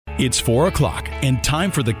It's 4 o'clock and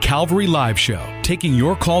time for the Calvary Live Show, taking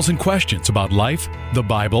your calls and questions about life, the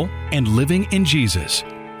Bible, and living in Jesus.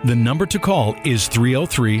 The number to call is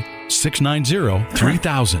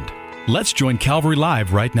 303-690-3000. Let's join Calvary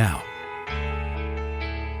Live right now.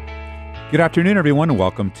 Good afternoon, everyone, and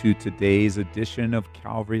welcome to today's edition of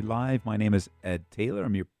Calvary Live. My name is Ed Taylor.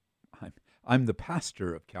 I'm the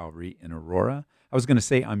pastor of Calvary in Aurora. I was going to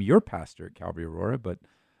say I'm your pastor at Calvary Aurora, but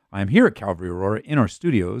I'm here at Calvary Aurora in our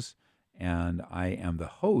studios, and I am the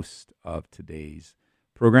host of today's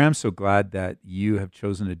program. So glad that you have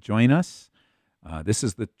chosen to join us. This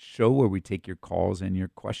is the show where we take your calls and your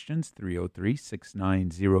questions,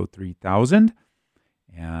 303-690-3000.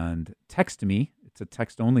 And text me. It's a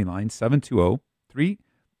text-only line,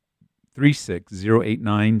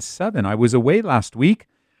 720-336-0897. I was away last week.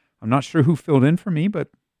 I'm not sure who filled in for me, but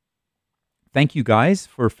thank you guys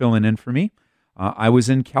for filling in for me. I was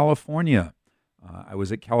in California. I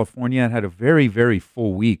was at California and had a very, very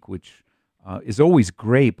full week, which is always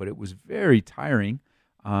great, but it was very tiring.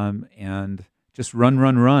 And just run.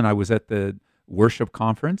 I was at the worship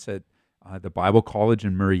conference at the Bible College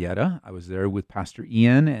in Murrieta. I was there with Pastor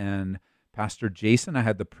Ian and Pastor Jason. I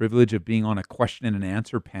had the privilege of being on a question and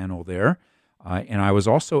answer panel there. And I was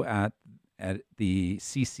also at the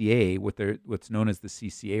CCA, what's known as the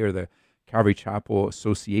CCA, or the Calvary Chapel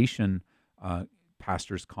Association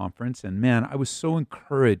Pastors Conference. And man, I was so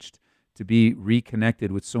encouraged to be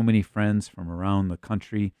reconnected with so many friends from around the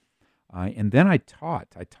country. And then I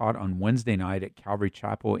taught on Wednesday night at Calvary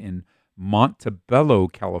Chapel in Montebello,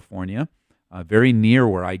 California, very near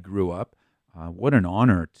where I grew up. What an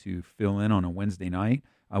honor to fill in on a Wednesday night.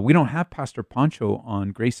 We don't have Pastor Pancho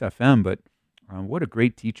on Grace FM, but what a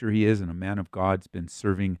great teacher he is and a man of God. Has been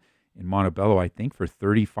serving in Montebello, I think, for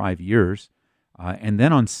 35 years. And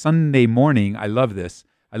then on Sunday morning, I love this.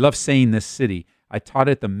 I love saying this city. I taught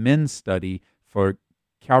at the men's study for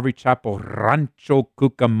Calvary Chapel Rancho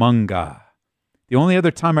Cucamonga. The only other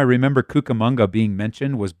time I remember Cucamonga being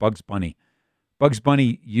mentioned was Bugs Bunny. Bugs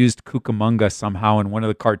Bunny used Cucamonga somehow in one of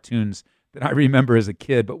the cartoons that I remember as a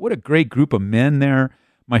kid. But what a great group of men there.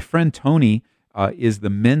 My friend Tony is the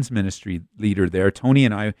men's ministry leader there. Tony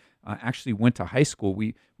and I actually went to high school.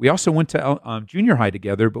 We also went to junior high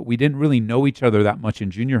together, but we didn't really know each other that much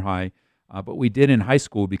in junior high. But we did in high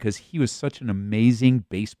school because he was such an amazing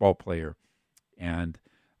baseball player, and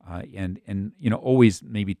always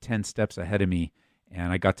maybe 10 steps ahead of me.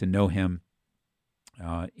 And I got to know him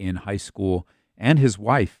in high school, and his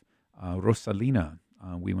wife Rosalina.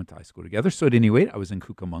 We went to high school together. So at any rate, I was in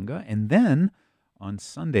Cucamonga, and then on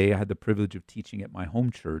Sunday I had the privilege of teaching at my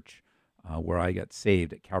home church, where I got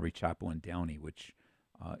saved at Calvary Chapel in Downey, which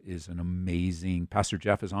is an amazing. Pastor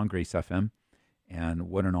Jeff is on Grace FM, and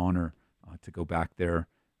what an honor to go back there.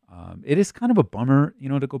 It is kind of a bummer,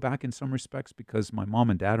 to go back in some respects because my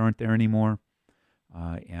mom and dad aren't there anymore,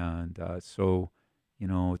 so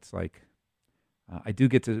it's like I do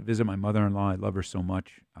get to visit my mother-in-law. I love her so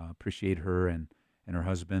much, appreciate her and her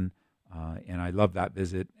husband, and I love that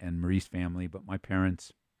visit and Marie's family. But my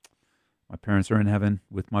parents are in heaven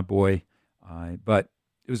with my boy. But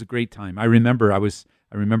it was a great time. I remember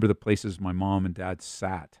the places my mom and dad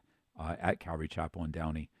sat at Calvary Chapel in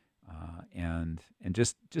Downey, and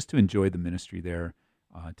just to enjoy the ministry there,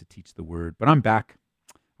 to teach the word. But I'm back.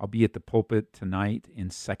 I'll be at the pulpit tonight in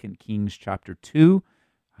 2 Kings chapter 2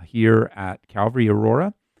 here at Calvary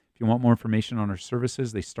Aurora. If you want more information on our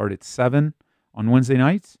services, they start at 7 on Wednesday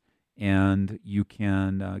nights, and you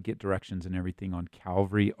can get directions and everything on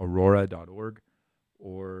calvaryaurora.org,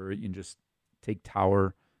 or you can just take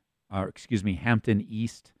Hampton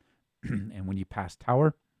East, and when you pass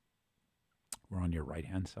Tower, we're on your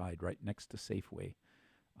right-hand side, right next to Safeway,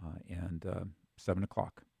 and 7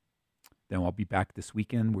 o'clock. Then I'll be back this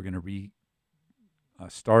weekend. We're going to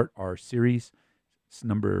start our series,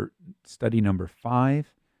 study number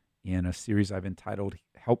 5, in a series I've entitled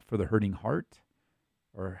Help for the Hurting Heart,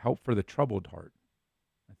 or Help for the Troubled Heart,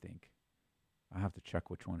 I think. I have to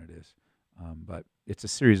check which one it is. But it's a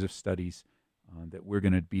series of studies that we're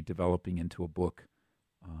going to be developing into a book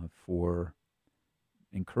for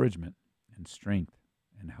encouragement and strength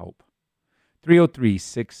and help.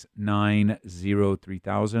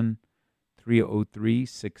 303-690-3000.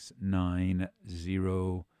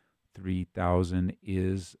 303-690-3000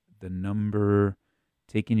 is the number.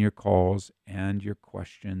 Taking your calls and your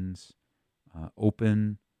questions,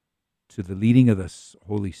 open to the leading of the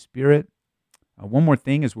Holy Spirit. One more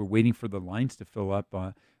thing, as we're waiting for the lines to fill up,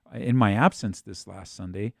 in my absence this last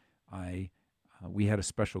Sunday, we had a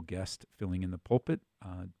special guest filling in the pulpit.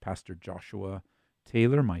 Pastor Joshua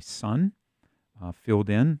Taylor, my son, filled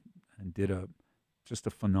in and did just a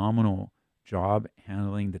phenomenal job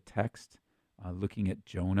handling the text, looking at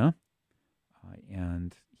Jonah,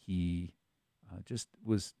 and he just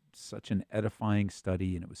was such an edifying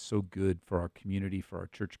study, and it was so good for our community, for our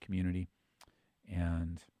church community,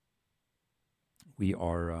 and we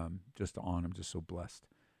are I'm just so blessed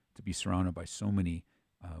to be surrounded by so many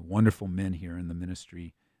wonderful men here in the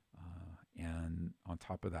ministry, and on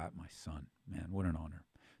top of that, my son. Man, what an honor.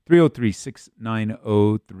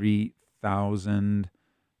 303-690-3000.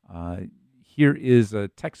 Here is a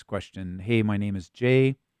text question. Hey, my name is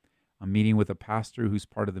Jay. I'm meeting with a pastor who's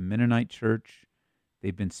part of the Mennonite church.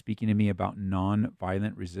 They've been speaking to me about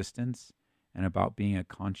nonviolent resistance and about being a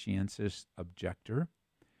conscientious objector.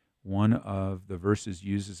 One of the verses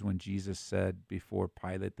used is when Jesus said before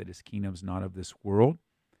Pilate that his kingdom's not of this world.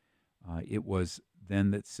 It was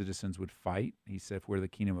then that citizens would fight. He said, if we're the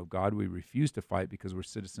kingdom of God, we refuse to fight because we're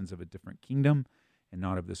citizens of a different kingdom and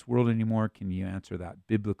not of this world anymore. Can you answer that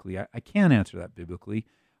biblically? I can answer that biblically.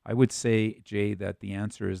 I would say, Jay, that the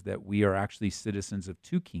answer is that we are actually citizens of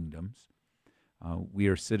two kingdoms. We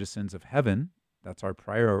are citizens of heaven. That's our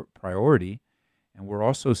priority. And we're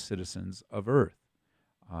also citizens of earth.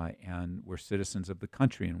 And we're citizens of the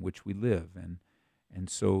country in which we live. And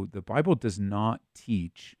so the Bible does not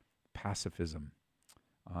teach pacifism.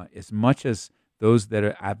 As much as those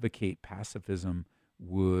that advocate pacifism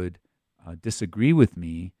would disagree with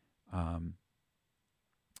me,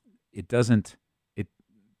 it doesn't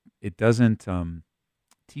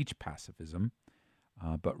teach pacifism,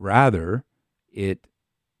 but rather it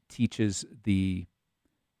teaches the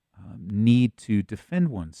need to defend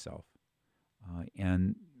oneself.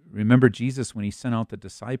 And remember, Jesus, when he sent out the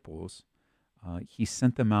disciples, he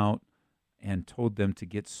sent them out and told them to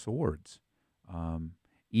get swords.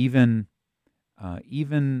 Even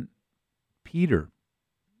Peter,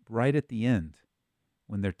 right at the end,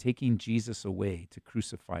 when they're taking Jesus away to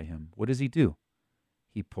crucify him, what does he do?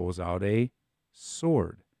 He pulls out a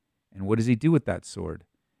sword. And what does he do with that sword?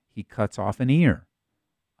 He cuts off an ear.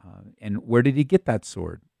 And where did he get that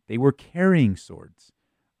sword? They were carrying swords.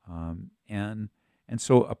 And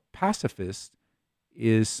so a pacifist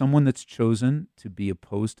is someone that's chosen to be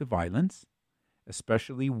opposed to violence,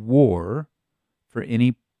 especially war, for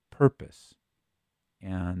any purpose.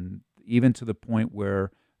 And even to the point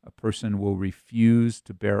where a person will refuse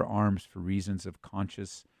to bear arms for reasons of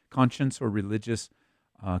conscience or religious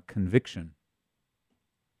conviction.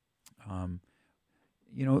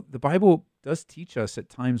 The Bible does teach us at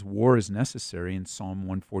times war is necessary in Psalm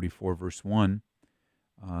 144, verse 1.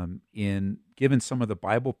 Given some of the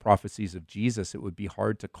Bible prophecies of Jesus, it would be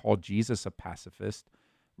hard to call Jesus a pacifist.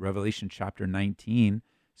 Revelation chapter 19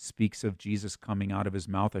 speaks of Jesus coming out of his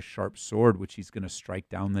mouth a sharp sword, which he's going to strike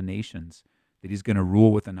down the nations, that he's going to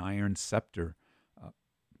rule with an iron scepter,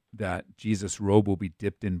 that Jesus' robe will be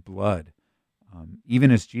dipped in blood. Even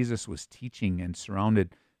as Jesus was teaching and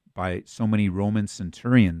surrounded by so many Roman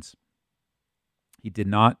centurions, he did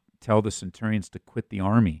not tell the centurions to quit the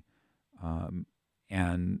army.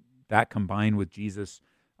 And that combined with Jesus,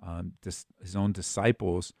 his own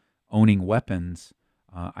disciples owning weapons,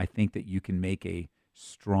 I think that you can make a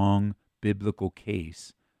strong biblical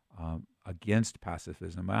case against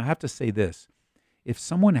pacifism. I have to say this. If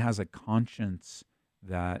someone has a conscience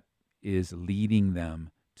that is leading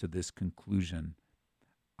them to this conclusion,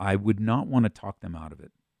 I would not want to talk them out of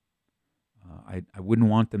it. I wouldn't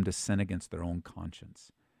want them to sin against their own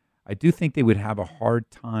conscience. I do think they would have a hard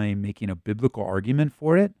time making a biblical argument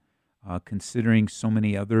for it, considering so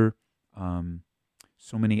many other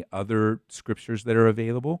scriptures that are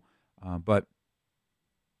available. But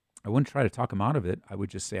I wouldn't try to talk them out of it. I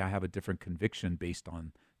would just say I have a different conviction based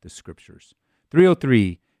on the scriptures.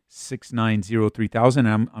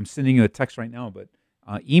 303-690-3000. I'm sending you a text right now, but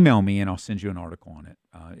email me and I'll send you an article on it.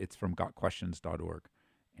 It's from gotquestions.org,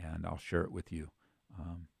 and I'll share it with you.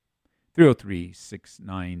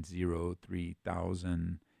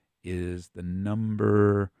 303-690-3000 is the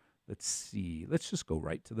number. Let's see. Let's just go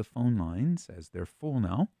right to the phone lines as they're full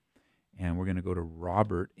now. And we're going to go to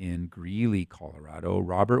Robert in Greeley, Colorado.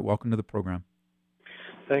 Robert, welcome to the program.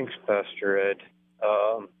 Thanks, Pastor Ed.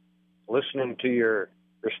 Listening to your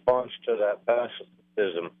response to that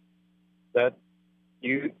pacifism, that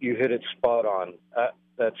you hit it spot on.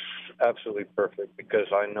 That's absolutely perfect,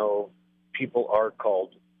 because I know people are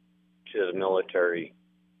called to the military.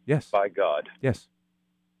 Yes. By God. Yes.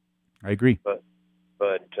 I agree. But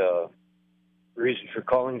the reason for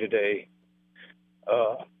calling today,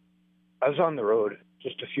 I was on the road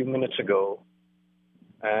just a few minutes ago.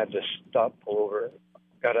 I had to stop, pull over.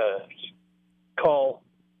 Got a call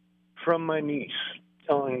from my niece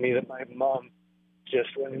telling me that my mom just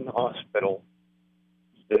went in the hospital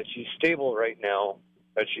that she's stable right now,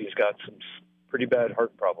 but she's got some pretty bad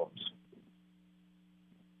heart problems.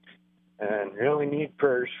 And really need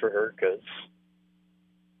prayers for her, because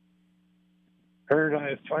her and I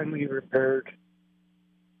have finally repaired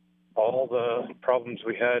all the problems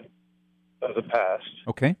we had of the past.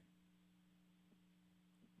 Okay.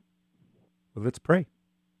 Well, let's pray.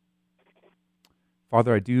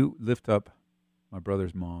 Father, I do lift up my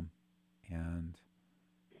brother's mom, and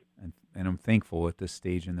I'm thankful at this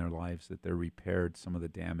stage in their lives that they're repaired some of the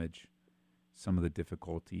damage, some of the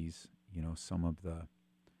difficulties, some of the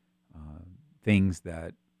things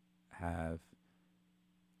that have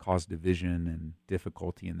caused division and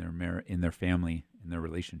difficulty in their family, in their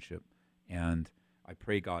relationship. And I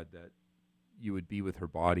pray, God, that you would be with her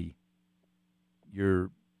body.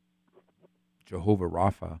 You're Jehovah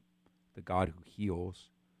Rapha, the God who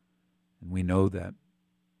heals. And we know that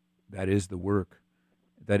is the work,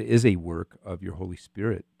 that is a work of your Holy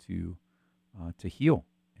Spirit to heal.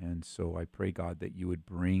 And so I pray, God, that you would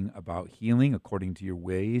bring about healing according to your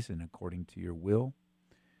ways and according to your will.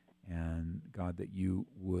 And God, that you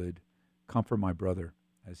would comfort my brother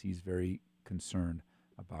as he's very concerned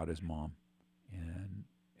about his mom.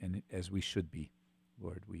 And as we should be,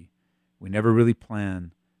 Lord, we never really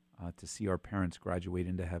plan to see our parents graduate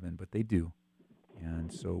into heaven, but they do.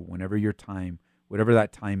 And so whenever your time, whatever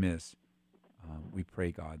that time is, we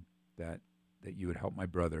pray, God, that you would help my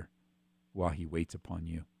brother while he waits upon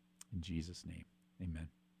you. In Jesus' name, amen.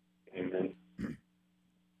 Amen.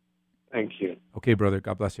 Thank you. Okay, brother.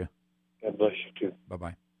 God bless you. God bless you, too.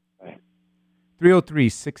 Bye-bye. Bye.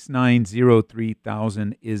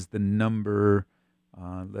 303-690-3000 is the number.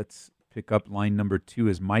 Let's pick up line number 2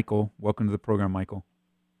 is Michael. Welcome to the program, Michael.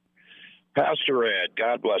 Pastor Ed,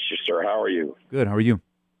 God bless you, sir. How are you? Good. How are you?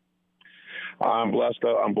 I'm blessed.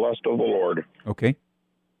 I'm blessed of the Lord. Okay.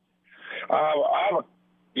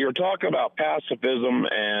 You're talking about pacifism,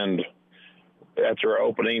 and that's your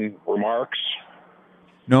opening remarks.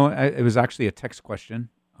 No, it was actually a text question,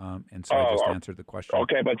 and so I just answered the question.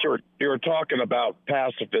 Okay, but you're talking about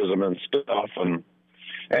pacifism and stuff, and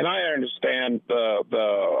I understand the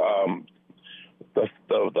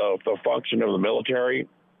function of the military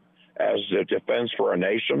as a defense for a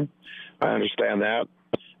nation. I understand that,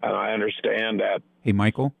 and I understand that. Hey,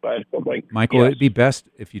 Michael. Michael, yes. It'd be best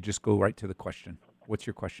if you just go right to the question. What's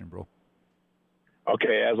your question, bro?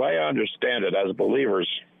 Okay, as I understand it, as believers,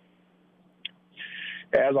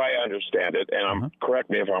 and correct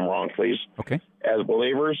me if I'm wrong, please. Okay. As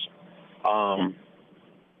believers,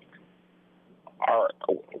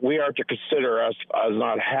 we are to consider us as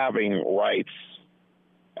not having rights,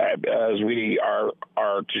 as we are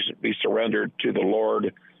to be surrendered to the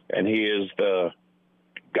Lord, and He is the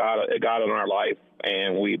God in our life,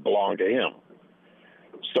 and we belong to Him.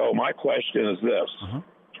 So my question is this: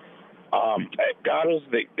 God is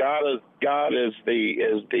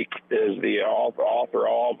the author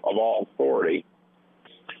of all authority.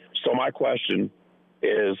 So my question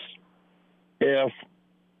is, if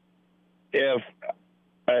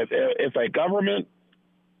a government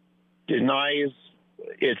denies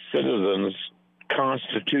its citizens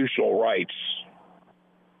constitutional rights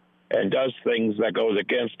and does things that goes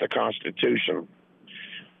against the Constitution,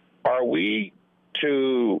 are we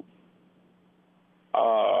to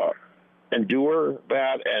endure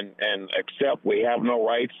that and accept we have no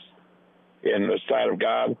rights in the sight of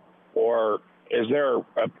God? Or is there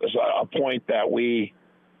a point that we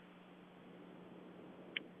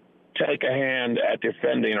take a hand at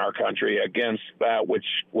defending our country against that which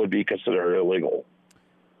would be considered illegal?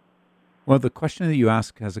 Well, the question that you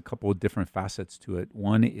ask has a couple of different facets to it.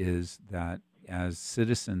 One is that as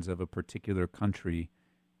citizens of a particular country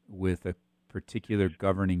with a particular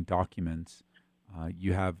governing documents,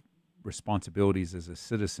 you have responsibilities as a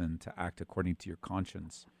citizen to act according to your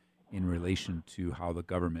conscience in relation to how the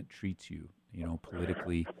government treats you,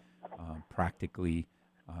 politically, practically,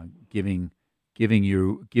 giving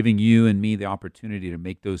you and me the opportunity to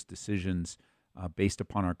make those decisions based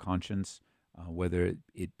upon our conscience, whether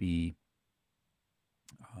it be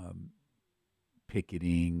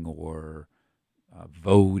picketing or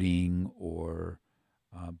voting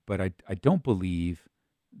but I don't believe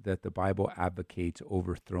that the Bible advocates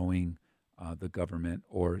overthrowing the government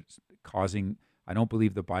or causing. I don't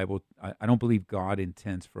believe I don't believe God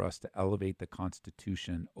intends for us to elevate the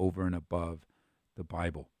Constitution over and above the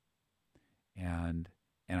Bible, and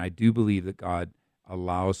I do believe that God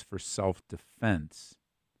allows for self-defense,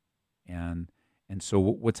 and so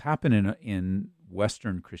what's happened in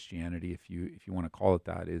Western Christianity, if you want to call it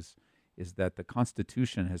that, is that the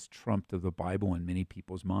Constitution has trumped the Bible in many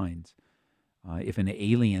people's minds. if an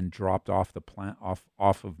alien dropped off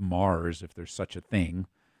off of Mars, if there's such a thing,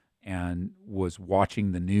 and was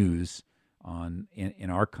watching the news in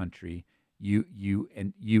our country,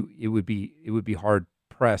 it would be hard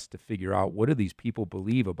pressed to figure out what do these people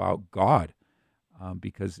believe about God,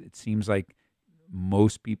 because it seems like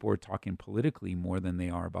most people are talking politically more than they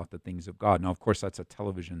are about the things of God. Now, of course, that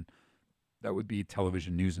would be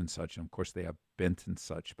television news and such, and of course they have bent and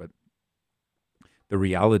such, but the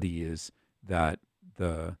reality is that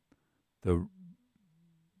the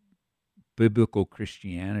biblical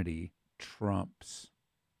Christianity trumps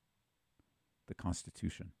the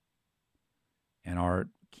Constitution. And our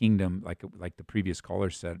kingdom, like the previous caller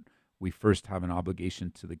said, we first have an obligation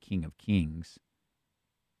to the King of Kings,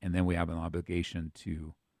 and then we have an obligation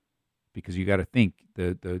because you got to think,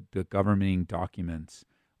 the governing documents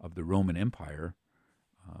of the Roman Empire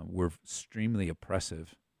were extremely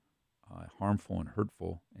oppressive, harmful, and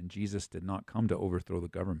hurtful, and Jesus did not come to overthrow the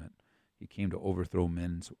government. He came to overthrow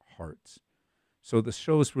men's hearts. So the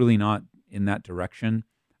show is really not in that direction.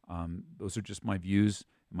 Those are just my views,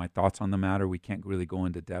 my thoughts on the matter. We can't really go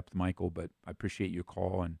into depth, Michael, but I appreciate your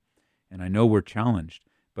call, and I know we're challenged.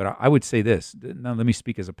 But I would say this. Now let me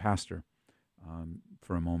speak as a pastor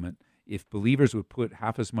for a moment. If believers would put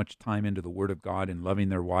half as much time into the Word of God and loving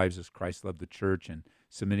their wives as Christ loved the church, and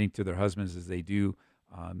submitting to their husbands as they do,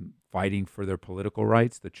 fighting for their political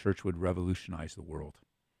rights, the church would revolutionize the world.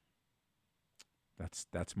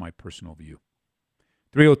 That's my personal view.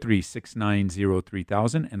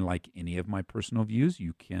 303-690-3000, and like any of my personal views,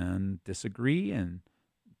 you can disagree and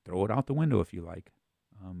throw it out the window if you like,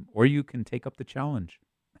 or you can take up the challenge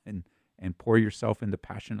and pour yourself into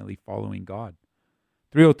passionately following God.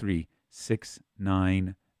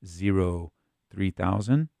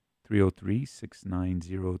 303-690-3000,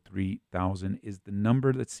 303-690-3000 is the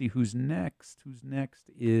number. Let's see who's next. Who's next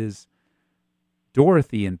is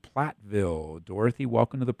Dorothy in Platteville. Dorothy,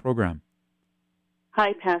 welcome to the program.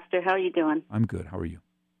 Hi, Pastor. How are you doing? I'm good. How are you?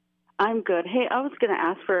 I'm good. Hey, I was going to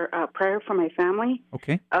ask for prayer for my family.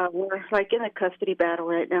 Okay. We're in a custody battle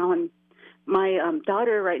right now, and my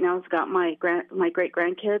daughter right now has got my great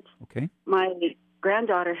grandkids. Okay. My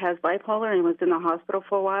granddaughter has bipolar and was in the hospital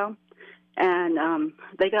for a while, and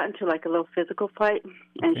they got into a little physical fight,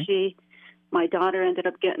 and my daughter ended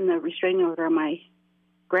up getting a restraining order on my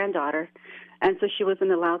granddaughter. And so she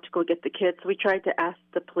wasn't allowed to go get the kids. We tried to ask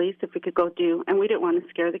the police if we could go and we didn't want to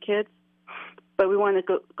scare the kids, but we wanted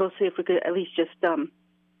to go see if we could at least just go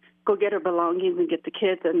get her belongings and get the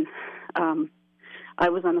kids. And I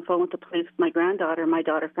was on the phone with the police with my granddaughter. My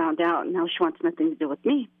daughter found out, and now she wants nothing to do with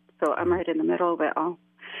me. So I'm right in the middle of it all.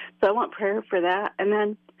 So I want prayer for that. And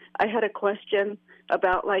then I had a question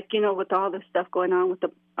about, with all this stuff going on with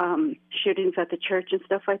the shootings at the church and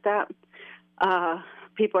stuff like that.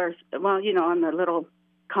 People are, on the little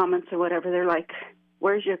comments or whatever, they're like,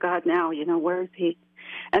 where's your God now? Where is he?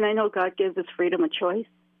 And I know God gives us freedom of choice.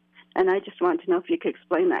 And I just want to know if you could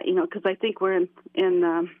explain that, because I think we're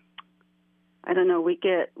in I don't know, we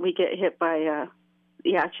get hit by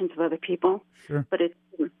the actions of other people. Sure. But it's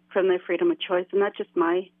from their freedom of choice. And that's just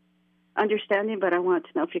my understanding, but I want to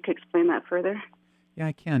know if you could explain that further. Yeah,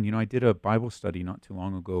 I can. I did a Bible study not too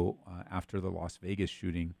long ago after the Las Vegas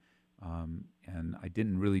shooting. And I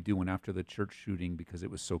didn't really do one after the church shooting because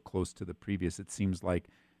it was so close to the previous. It seems like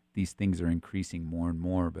these things are increasing more and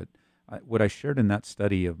more. But what I shared in that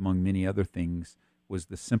study, among many other things, was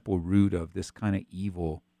the simple root of this kind of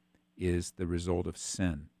evil is the result of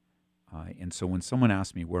sin. And so when someone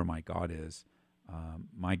asks me where my God is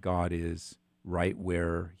right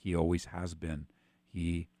where he always has been.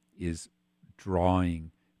 He is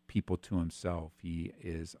drawing people to himself. He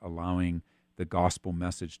is allowing the gospel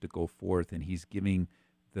message to go forth, and he's giving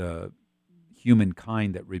the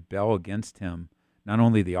humankind that rebel against him not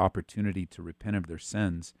only the opportunity to repent of their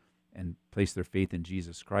sins and place their faith in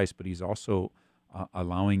Jesus Christ, but he's also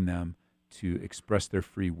allowing them to express their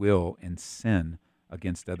free will and sin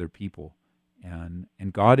against other people. And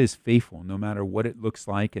God is faithful no matter what it looks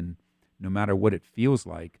like and no matter what it feels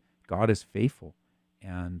like. God is faithful.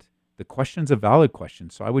 And the question's a valid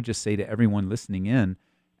question. So I would just say to everyone listening in,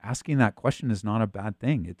 asking that question is not a bad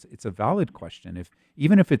thing. It's a valid question.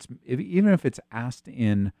 Even if it's asked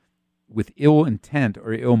with ill intent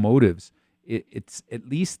or ill motives, it's at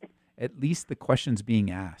least the question's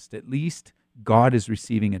being asked. At least God is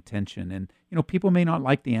receiving attention. And people may not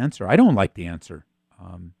like the answer. I don't like the answer.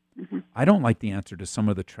 I don't like the answer to some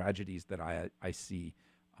of the tragedies that I see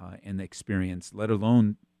and experience, let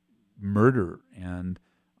alone murder and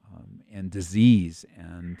disease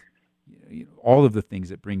and all of the things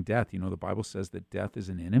that bring death. The Bible says that death is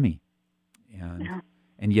an enemy, and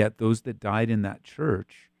And yet those that died in that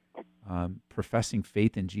church, professing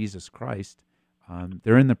faith in Jesus Christ,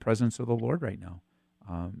 they're in the presence of the Lord right now.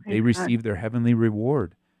 They receive their heavenly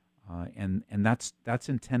reward. And that's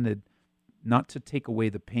intended not to take away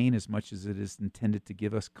the pain as much as it is intended to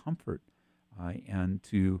give us comfort and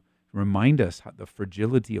to remind us the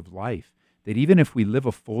fragility of life, that even if we live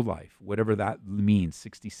a full life, whatever that means,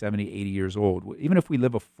 60, 70, 80 years old, even if we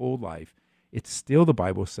live a full life, it's still, the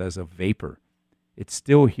Bible says, a vapor. It's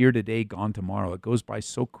still here today, gone tomorrow. It goes by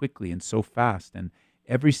so quickly and so fast. And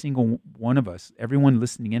every single one of us, everyone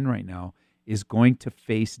listening in right now, is going to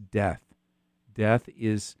face death. Death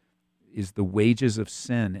is the wages of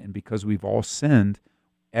sin. And because we've all sinned,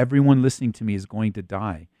 everyone listening to me is going to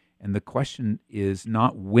die. And the question is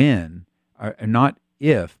not when, not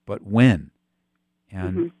if, but when.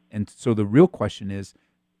 And so the real question is,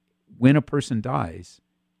 when a person dies,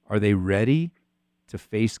 are they ready to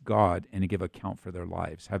face God and to give account for their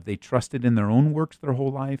lives? Have they trusted in their own works their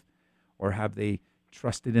whole life, or have they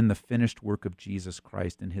trusted in the finished work of Jesus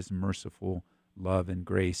Christ and his merciful love and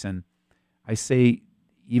grace? And I say,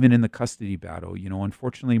 even in the custody battle,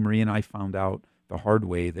 unfortunately, Marie and I found out the hard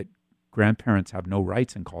way that grandparents have no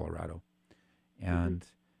rights in Colorado. And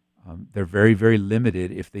they're very, very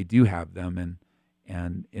limited if they do have them.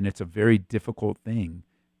 And it's a very difficult thing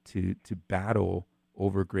to battle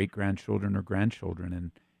over great-grandchildren or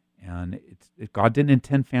grandchildren. And God didn't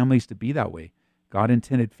intend families to be that way. God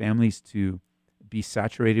intended families to be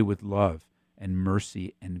saturated with love and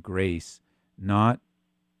mercy and grace, not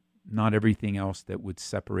everything else that would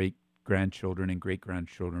separate grandchildren and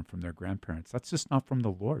great-grandchildren from their grandparents. That's just not from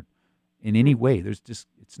the Lord in any way.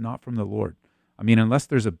 It's not from the Lord. I mean, unless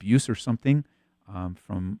there's abuse or something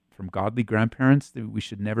from godly grandparents, we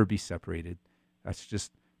should never be separated. That's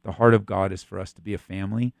just the heart of God, is for us to be a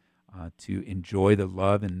family, to enjoy the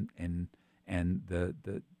love and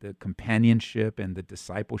the companionship and the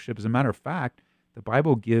discipleship. As a matter of fact, the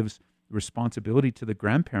Bible gives responsibility to the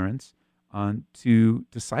grandparents to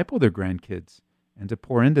disciple their grandkids and to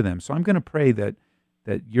pour into them. So I'm going to pray that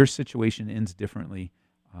your situation ends differently,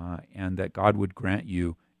 and that God would grant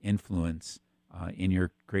you influence in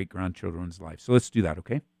your great-grandchildren's life. So let's do that,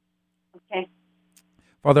 okay? Okay.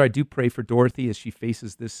 Father, I do pray for Dorothy as she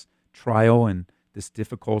faces this trial and this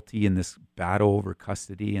difficulty and this battle over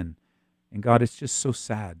custody. And God, it's just so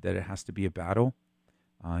sad that it has to be a battle.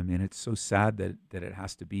 And it's so sad that it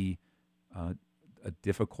has to be a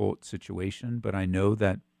difficult situation. But I know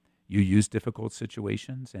that you use difficult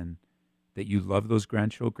situations, and that you love those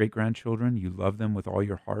great-grandchildren. You love them with all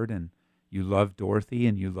your heart, and you love Dorothy,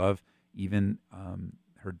 and you love even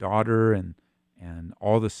her daughter and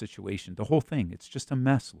all the situation, the whole thing. It's just a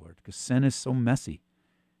mess, Lord, because sin is so messy.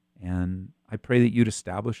 And I pray that you'd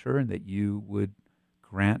establish her, and that you would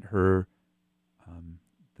grant her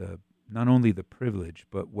not only the privilege,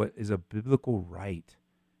 but what is a biblical right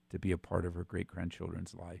to be a part of her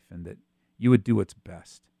great-grandchildren's life, and that you would do what's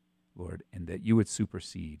best, Lord, and that you would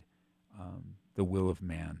supersede the will of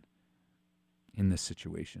man in this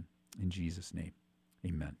situation. In Jesus' name,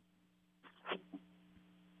 amen.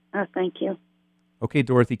 Oh, thank you. Okay,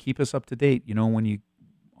 Dorothy, keep us up to date. When you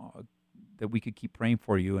that we could keep praying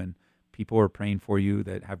for you, and people are praying for you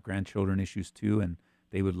that have grandchildren issues too, and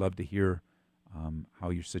they would love to hear how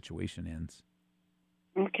your situation ends.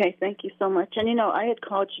 Okay, thank you so much. And I had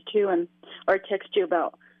called you too, or texted you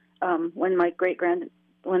about when my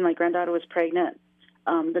granddaughter was pregnant.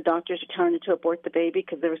 The doctors are telling her to abort the baby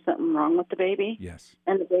because there was something wrong with the baby. Yes.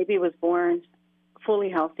 And the baby was born fully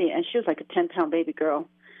healthy, and she was like a 10-pound baby girl.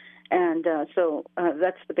 And so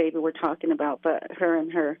that's the baby we're talking about. But her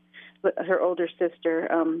and her older sister,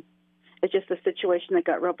 it's just a situation that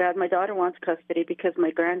got real bad. My daughter wants custody because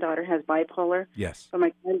my granddaughter has bipolar. Yes. So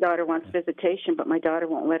my granddaughter wants visitation, but my daughter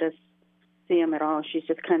won't let us see him at all. She's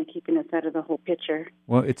just kind of keeping us out of the whole picture.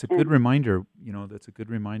 Well, it's a good reminder. That's a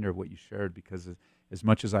good reminder of what you shared, because as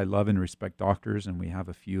much as I love and respect doctors, and we have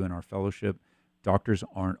a few in our fellowship, doctors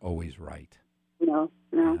aren't always right. No.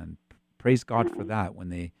 And praise God for that.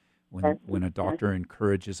 When a doctor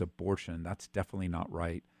encourages abortion, that's definitely not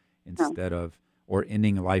right. Or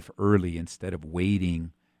ending life early instead of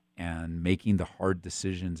waiting and making the hard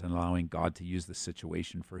decisions and allowing God to use the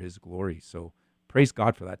situation for his glory. So praise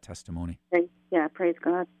God for that testimony. Yeah, praise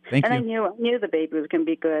God. Thank you. And I knew the baby was going to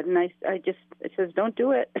be good, and it says, don't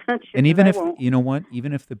do it. And even if,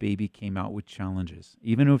 even if the baby came out with challenges,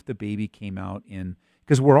 even if the baby came out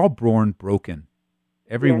because we're all born broken.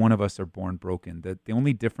 Every one of us are born broken. The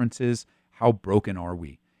only difference is how broken are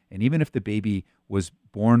we. And even if the baby was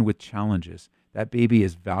born with challenges, that baby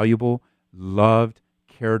is valuable, loved,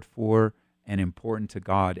 cared for, and important to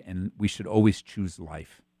God, and we should always choose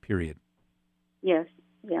life, period. Yes.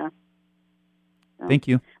 Yeah. Thank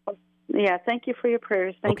you. Well, yeah, thank you for your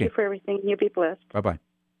prayers. Thank you for everything. You be blessed. Bye-bye.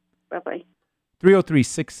 Bye-bye.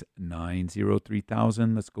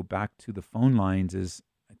 303-690-3000. Let's go back to the phone lines.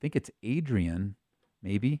 I think it's Adrian,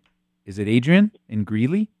 maybe. Is it Adrian in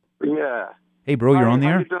Greeley? Yeah. Hey, bro, you're on the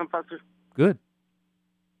air? How you doing, Pastor? Good.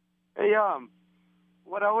 Hey,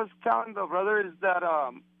 what I was telling the brother is that I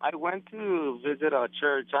went to visit a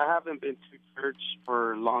church. I haven't been to church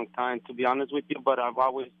for a long time, to be honest with you, but I've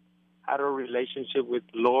always had a relationship with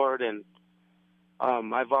the Lord, and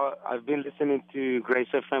I've been listening to Grace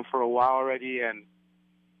FM for a while already, and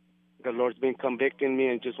the Lord's been convicting me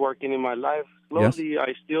and just working in my life. Slowly, Yes.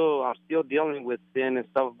 I'm still dealing with sin and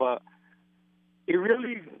stuff, but it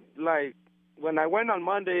really, like, when I went on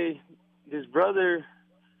Monday, this brother,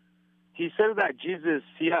 he said that Jesus,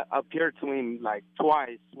 he appeared to him like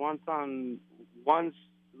twice. Once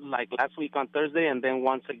like last week on Thursday, and then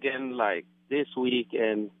once again like this week.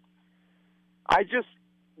 And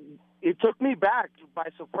it took me back by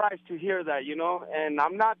surprise to hear that, and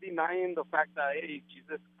I'm not denying the fact that, hey,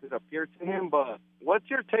 Jesus could appear to him, but what's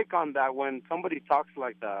your take on that when somebody talks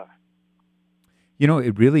like that?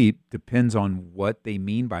 It really depends on what they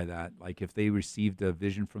mean by that. Like if they received a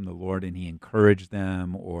vision from the Lord and he encouraged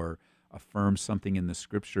them or affirmed something in the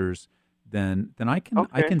scriptures, then I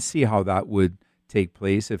can see how that would take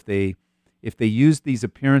place. If they use these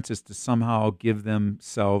appearances to somehow give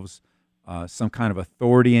themselves some kind of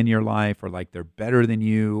authority in your life, or like they're better than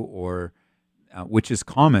you, or which is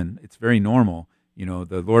common. It's very normal.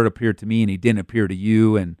 The Lord appeared to me and he didn't appear to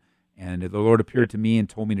you, and the Lord appeared to me and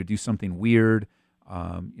told me to do something weird.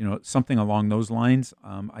 Something along those lines,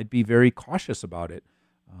 I'd be very cautious about it.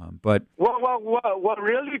 But what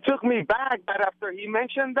really took me back, that after he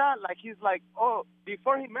mentioned that, like he's like, oh,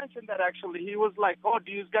 before he mentioned that, actually, he was like, oh,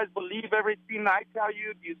 do you guys believe everything I tell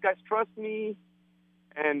you? Do you guys trust me?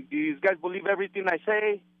 And do you guys believe everything I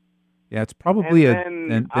say? Yeah, it's probably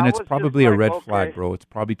then it's probably a red okay. flag, bro. It's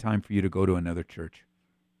probably time for you to go to another church.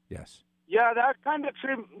 Yes. Yeah, that kind of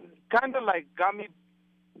like got me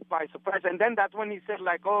by surprise. And then that's when he said,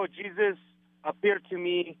 like, oh, Jesus appeared to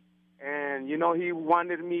me, and he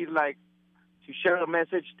wanted me like to share a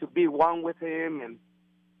message, to be one with him, and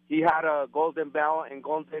he had a golden belt and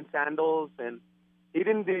golden sandals, and he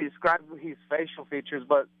didn't describe his facial features,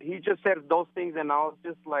 but he just said those things, and I was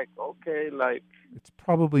just like, okay, like, it's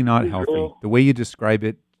probably not healthy. The way you describe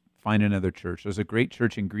it, find another church. There's a great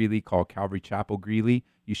church in Greeley called Calvary Chapel Greeley.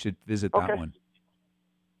 You should visit that one.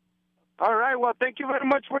 All right. Well, thank you very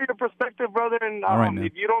much for your perspective, brother. And all right, man.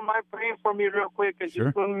 If you don't mind praying for me real quick and Sure.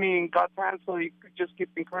 just put me in God's hands so he could just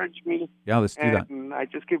keep encouraging me. Yeah, let's do that. And I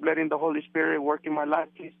just keep letting the Holy Spirit work in my life,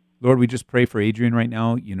 please. Lord, we just pray for Adrian right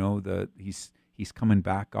now. He's coming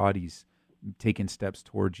back, God. He's taking steps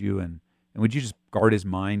towards you. And would you just guard his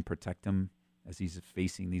mind, protect him as he's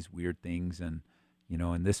facing these weird things. And,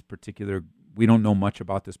 in this particular, we don't know much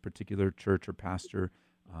about this particular church or pastor,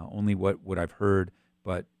 only what I've heard.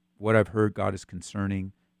 But what I've heard, God, is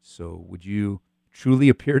concerning. So would you truly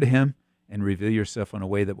appear to him and reveal yourself in a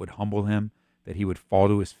way that would humble him, that he would fall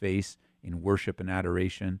to his face in worship and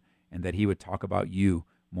adoration, and that he would talk about you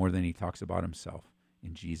more than he talks about himself.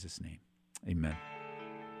 In Jesus' name, amen.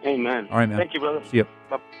 Amen. All right, man. Thank you, brother. See you.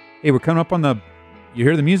 Bye. Hey, we're coming up on you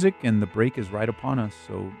hear the music, and the break is right upon us.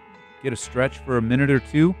 So get a stretch for a minute or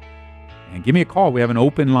two, and give me a call. We have an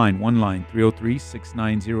open line,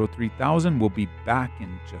 303-690-3000. We'll be back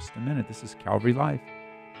in just a minute. This is Calvary Live.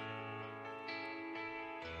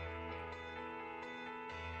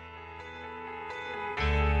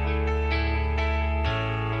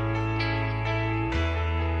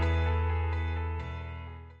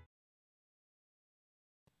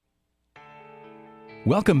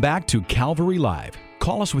 Welcome back to Calvary Live.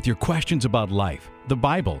 Call us with your questions about life, the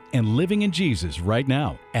Bible, and living in Jesus right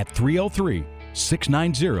now at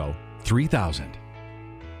 303-690-3000.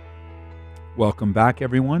 Welcome back,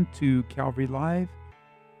 everyone, to Calvary Live.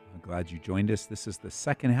 I'm glad you joined us. This is the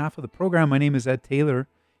second half of the program. My name is Ed Taylor,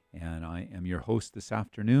 and I am your host this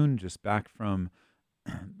afternoon, just back from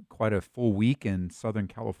quite a full week in Southern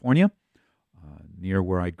California. Near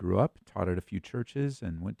where I grew up, taught at a few churches,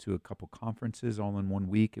 and went to a couple conferences all in one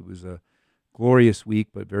week. It was a glorious week,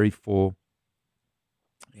 but very full,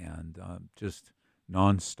 and just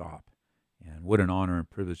nonstop. And what an honor and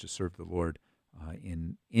privilege to serve the Lord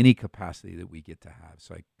in any capacity that we get to have.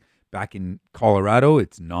 So back in Colorado,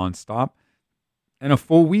 it's nonstop, and a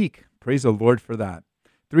full week. Praise the Lord for that.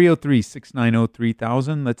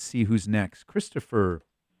 303-690-3000. Let's see who's next. Christopher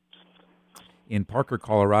in Parker,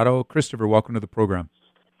 Colorado. Christopher, welcome to the program.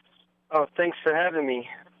 Oh, thanks for having me.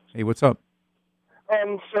 Hey, what's up?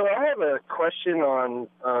 So I have a question on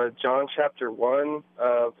John chapter 1,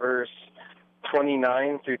 verse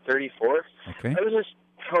 29 through 34. Okay. I was just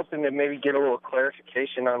hoping to maybe get a little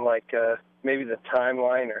clarification on, like, maybe the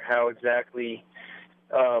timeline or how exactly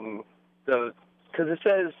because it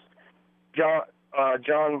says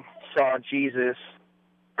John saw Jesus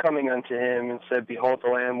coming unto him and said, "Behold the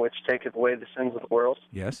Lamb which taketh away the sins of the world."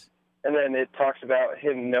 Yes. And then it talks about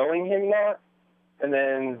him knowing him not, and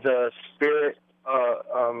then the Spirit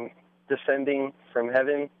descending from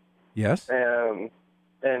heaven, Yes.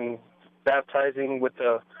 and baptizing with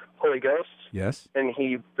the Holy Ghost, Yes. and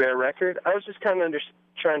he bear record. I was just kind of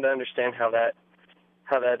trying to understand how that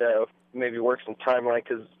maybe works in timeline,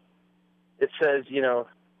 because it says,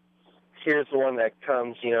 here's the one that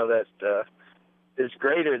comes, that is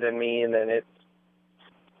greater than me, and then it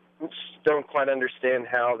just don't quite understand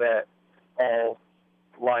how that all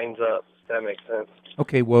lines up, if that makes sense.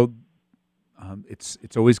 Okay, well,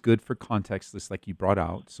 it's always good for context, just like you brought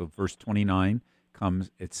out. So verse 29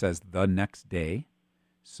 comes, it says the next day.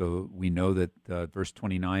 So we know that verse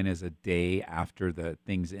 29 is a day after the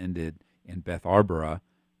things ended in Beth Arbara,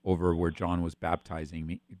 over where John was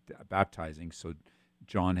baptizing. So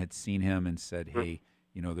John had seen him and said, "Hey,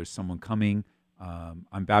 there's someone coming.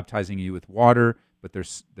 I'm baptizing you with water, but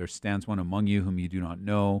there stands one among you whom you do not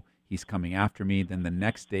know. He's coming after me." Then the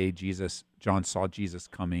next day, John saw Jesus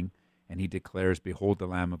coming, and he declares, "Behold the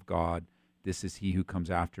Lamb of God. This is he who comes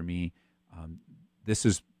after me." This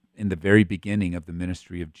is in the very beginning of the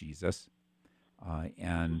ministry of Jesus,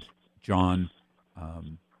 and John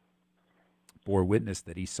bore witness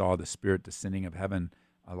that he saw the Spirit descending of heaven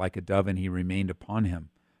like a dove, and he remained upon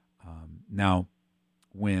him. Now,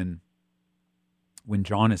 when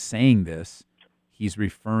John is saying this, he's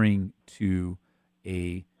referring to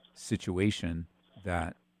a situation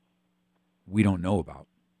that we don't know about.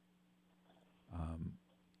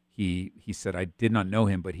 He said, "I did not know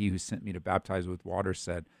him, but he who sent me to baptize with water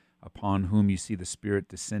said, upon whom you see the Spirit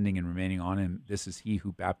descending and remaining on him, this is he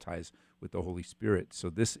who baptized with the Holy Spirit."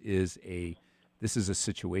 So this is a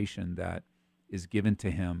situation that is given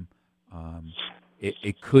to him.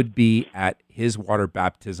 It could be at his water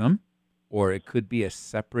baptism, or it could be a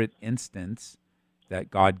separate instance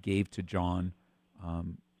that God gave to John,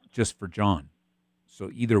 just for John.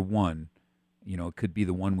 So either one, it could be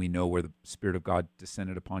the one we know where the Spirit of God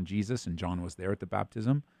descended upon Jesus and John was there at the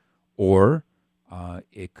baptism, or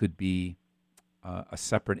it could be a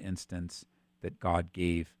separate instance that God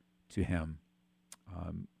gave to him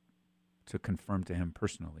to confirm to him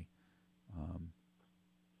personally.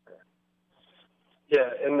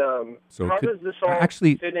 Yeah, and so how does this all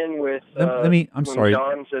actually fit in with let me? I'm when sorry.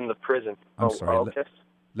 John's in the prison? I'm sorry. Okay.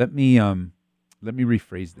 Let me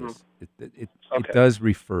rephrase this. It does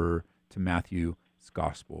refer to Matthew's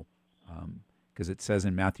gospel, because it says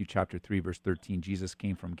in Matthew chapter 3, verse 13, Jesus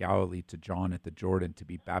came from Galilee to John at the Jordan to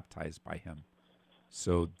be baptized by him.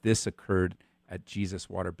 So this occurred at Jesus'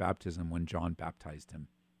 water baptism when John baptized him.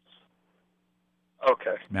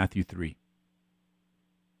 Okay. Matthew 3.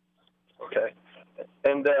 Okay.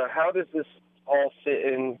 And how does this all fit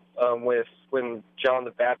in with when John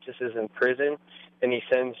the Baptist is in prison and he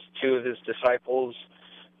sends two of his disciples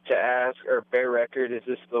to ask or bear record? Is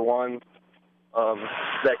this the one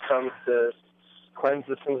that comes to cleanse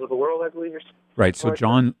the sins of the world, I believe? Right. So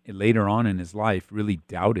John, later on in his life, really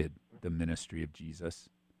doubted the ministry of Jesus.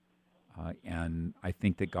 And I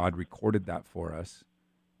think that God recorded that for us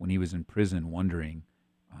when he was in prison, wondering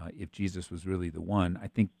if Jesus was really the one. I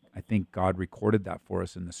think God recorded that for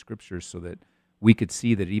us in the scriptures so that we could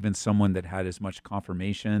see that even someone that had as much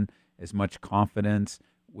confirmation, as much confidence,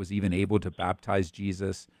 was even able to baptize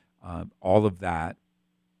Jesus, all of that,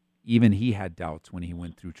 even he had doubts when he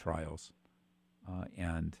went through trials.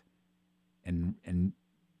 And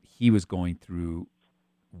he was going through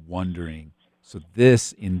wondering. So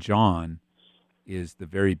this in John is the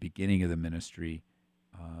very beginning of the ministry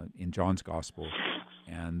in John's gospel,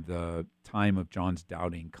 and the time of John's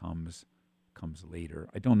doubting comes later.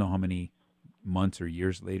 I don't know how many months or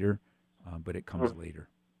years later, but it comes later.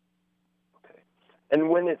 Okay. And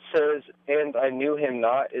when it says, "And I knew him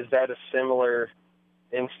not," is that a similar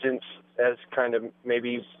instance as kind of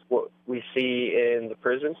maybe what we see in the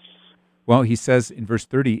prison? Well, he says in verse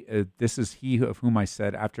 30, "This is he of whom I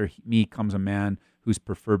said, after me comes a man who's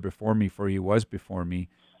preferred before me, for he was before me.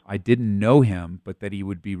 I didn't know him, but that he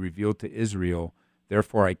would be revealed to Israel.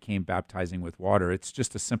 Therefore, I came baptizing with water." It's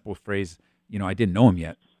just a simple phrase. I didn't know him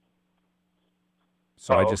yet.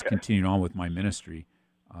 So I just continued on with my ministry.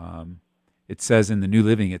 It says in the New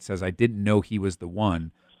Living, it says, "I didn't know he was the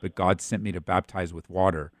one, but God sent me to baptize with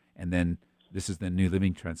water. And then this is the New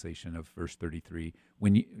Living Translation of verse 33.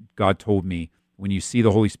 God told me, when you see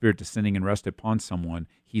the Holy Spirit descending and rest upon someone,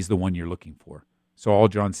 he's the one you're looking for. So all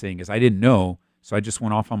John's saying is, I didn't know, so I just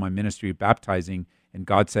went off on my ministry of baptizing, and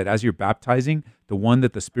God said, as you're baptizing, the one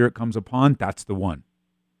that the Spirit comes upon, that's the one.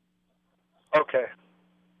 Okay.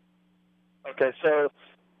 Okay, so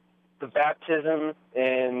the baptism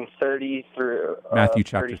in 30 through Matthew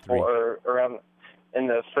chapter 3, or around in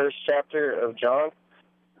the first chapter of John,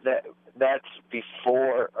 that's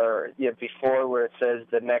before where it says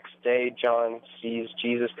the next day John sees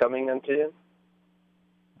Jesus coming unto him.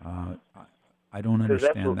 I don't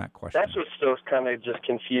understand that question. That's what still kind of just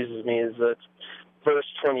confuses me, is that verse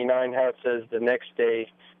 29, how it says the next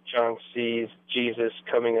day John sees Jesus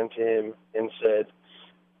coming unto him and said,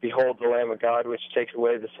 "Behold the Lamb of God, which takes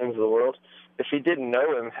away the sins of the world." If he didn't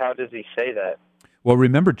know him, how does he say that? Well,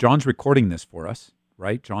 remember, John's recording this for us,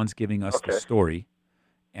 right? John's giving us the story.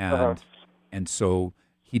 And so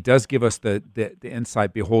he does give us the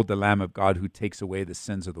insight, behold the Lamb of God who takes away the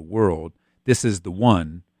sins of the world. This is the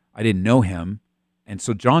one. I didn't know him. And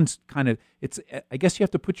so John's I guess you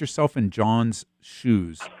have to put yourself in John's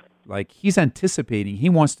shoes. Like, he's anticipating, he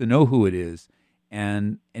wants to know who it is.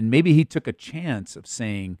 And maybe he took a chance of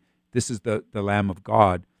saying, this is the Lamb of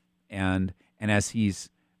God. And as he's,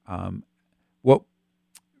 the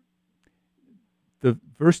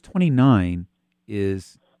verse 29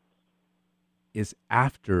 is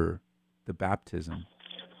after the baptism.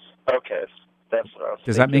 Okay, that's what I was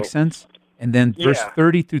Does that make sense? And then verse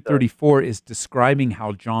 30 through 34 is describing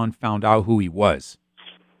how John found out who he was.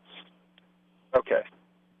 Okay.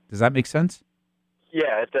 Does that make sense?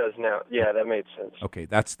 Yeah, it does now. Yeah, that made sense. Okay,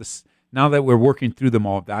 now that we're working through them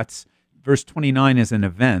all, that's verse 29 is an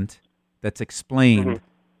event that's explained.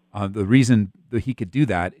 The reason that he could do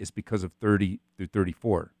that is because of 30 through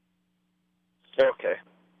 34. Okay.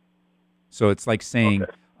 So it's like saying,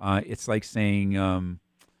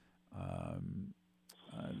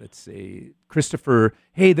 let's say, Christopher,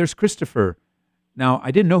 hey, there's Christopher. Now,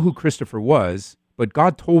 I didn't know who Christopher was, but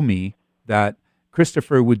God told me that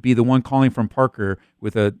Christopher would be the one calling from Parker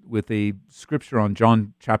with a scripture on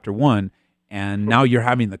John chapter 1, and now you're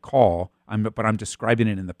having the call, but I'm describing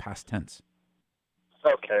it in the past tense.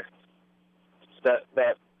 Okay.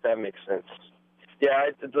 That makes sense.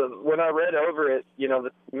 Yeah, when I read over it,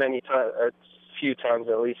 many times, or a few times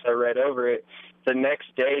at least, I read over it. The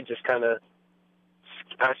next day, just kind of,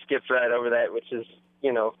 I skipped right over that, which is,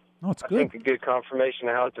 it's good. I think a good confirmation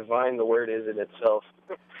of how divine the Word is in itself.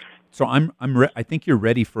 So I think you're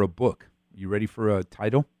ready for a book. You ready for a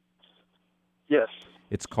title? Yes.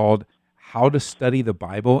 It's called "How to Study the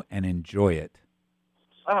Bible and Enjoy It."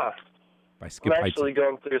 By Skip I'm actually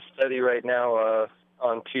going through a study right now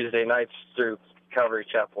on Tuesday nights through Calvary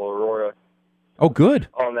Chapel, Aurora. Oh, good.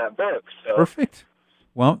 On that book. So. Perfect.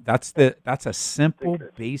 Well, that's a simple,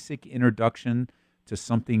 basic introduction to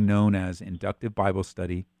something known as inductive Bible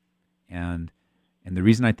study, and the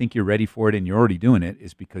reason I think you're ready for it and you're already doing it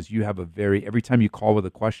is because you have every time you call with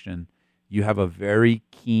a question, you have a very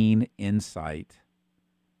keen insight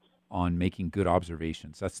on making good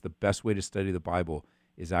observations. That's the best way to study the Bible,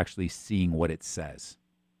 is actually seeing what it says.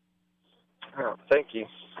 Oh, thank you.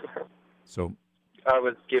 So I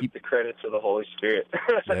would give the credit to the Holy Spirit.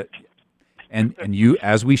 and you,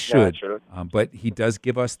 as we should, but he does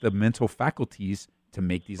give us the mental faculties to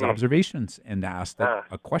make these observations and to ask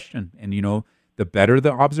a question. And the better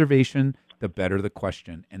the observation, the better the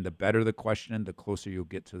question. And the better the question, the closer you'll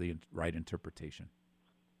get to the right interpretation.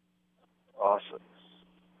 Awesome.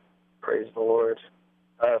 Praise the Lord.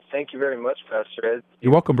 Thank you very much, Pastor Ed.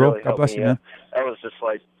 You're welcome, bro. Really God bless you, man. I was just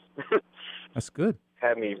like... That's good.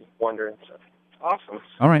 Had me wondering. So. Awesome.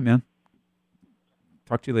 All right, man.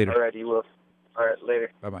 Talk to you later. All right, you will. All right,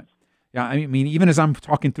 later. Bye-bye. Yeah, I mean, even as I'm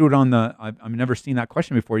talking through it I've never seen that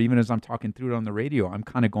question before. Even as I'm talking through it on the radio, I'm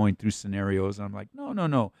kind of going through scenarios, and I'm like,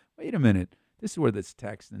 no, wait a minute. This is where this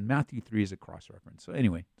text, and Matthew 3 is a cross-reference. So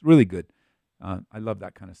anyway, it's really good. I love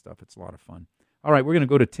that kind of stuff. It's a lot of fun. All right, we're going to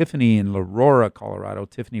go to Tiffany in Aurora, Colorado.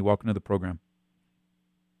 Tiffany, welcome to the program.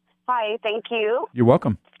 Hi, thank you. You're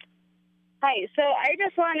welcome. Hi, so I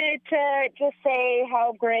just wanted to just say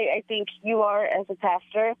how great I think you are as a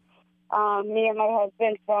pastor. Me and my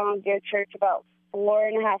husband found your church about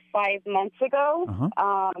 4.5, 5 months ago.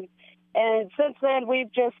 And since then,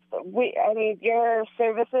 your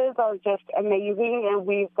services are just amazing, and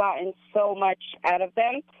we've gotten so much out of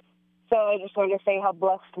them. So I just want to say how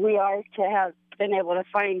blessed we are to have been able to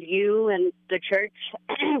find you and the church.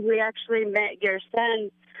 We actually met your son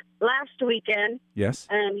last weekend. Yes.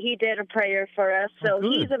 And he did a prayer for us. So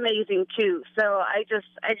he's amazing too. So I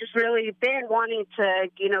just really been wanting to,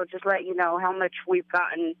 just let you know how much we've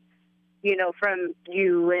gotten, from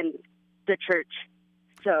you and the church.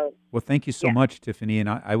 So. Well, thank you so much, Tiffany. And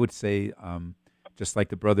I would say, just like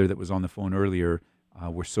the brother that was on the phone earlier,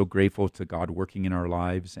 we're so grateful to God working in our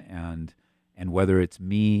lives, and whether it's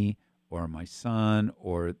me or my son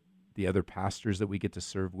or the other pastors that we get to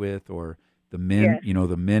serve with, or the men,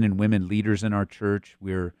 the men and women leaders in our church,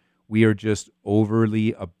 we are just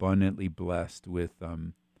overly abundantly blessed with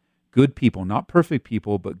good people, not perfect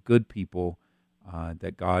people, but good people,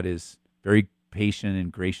 that God is very patient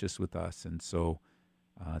and gracious with us. And so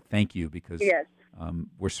thank you, because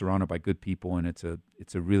we're surrounded by good people, and it's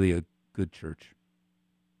a really a good church.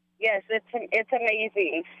 Yes, it's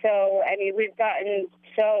amazing. So, I mean, we've gotten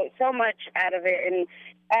so much out of it. And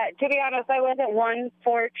to be honest, I wasn't one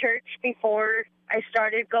for church before I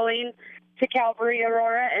started going to Calvary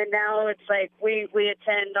Aurora, and now it's like we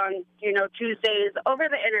attend on, Tuesdays over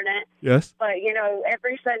the internet. Yes. But,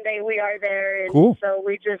 every Sunday we are there. And cool. So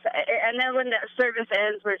and then when the service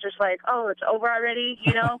ends, we're just like, oh, it's over already,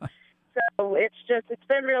 So it's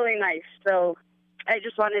been really nice. So I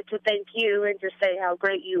just wanted to thank you and just say how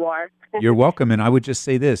great you are. You're welcome. And I would just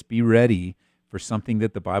say this: be ready for something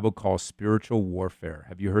that the Bible calls spiritual warfare.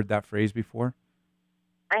 Have you heard that phrase before?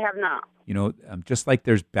 I have not. Just like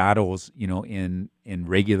there's battles, in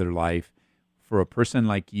regular life, for a person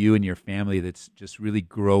like you and your family that's just really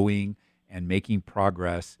growing and making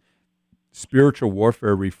progress, spiritual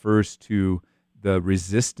warfare refers to the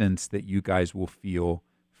resistance that you guys will feel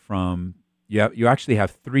from. You actually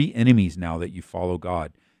have three enemies now that you follow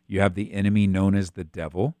God. You have the enemy known as the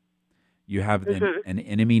devil. You have an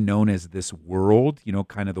enemy known as this world,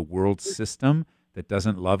 kind of the world system that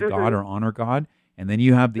doesn't love God or honor God. And then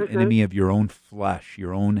you have the enemy of your own flesh,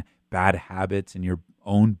 your own bad habits and your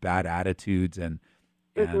own bad attitudes. And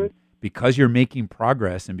because you're making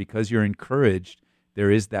progress and because you're encouraged,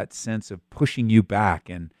 there is that sense of pushing you back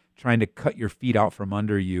and trying to cut your feet out from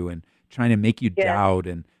under you and trying to make you doubt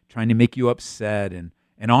and trying to make you upset, and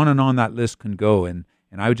on that list can go. And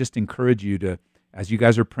I would just encourage you to, as you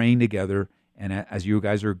guys are praying together and as you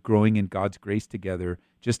guys are growing in God's grace together,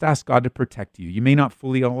 just ask God to protect you. You may not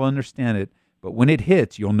fully all understand it, but when it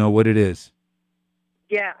hits, you'll know what it is.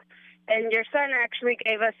 Yeah. And your son actually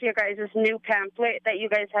gave us your guys' new pamphlet that you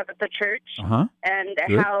guys have at the church, and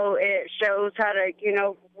how it shows how to,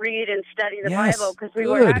 read and study the Bible, because we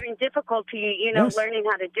were having difficulty, learning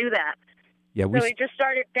how to do that. Yeah, so we just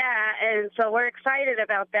started that, and so we're excited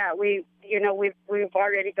about that. We've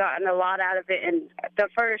already gotten a lot out of it, and the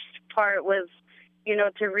first part was,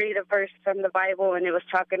 to read a verse from the Bible, and it was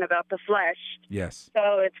talking about the flesh. Yes.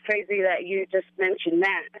 So it's crazy that you just mentioned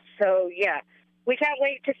that. So yeah, we can't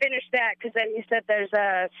wait to finish that, because then he said there's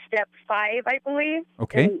a step 5, I believe.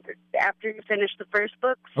 Okay. After you finish the first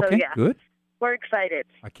book. So okay, yeah, good. We're excited.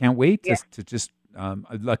 I can't wait to just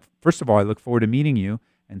first of all, I look forward to meeting you.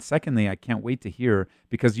 And secondly, I can't wait to hear,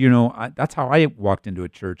 because, that's how I walked into a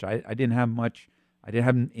church. I didn't have much. I didn't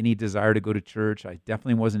have any desire to go to church. I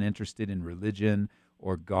definitely wasn't interested in religion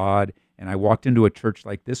or God. And I walked into a church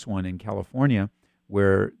like this one in California,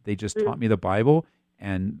 where they just taught me the Bible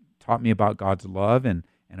and taught me about God's love and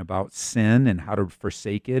about sin and how to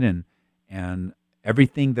forsake it. And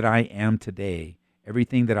everything that I am today,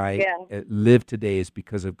 everything that I live today is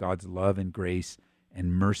because of God's love and grace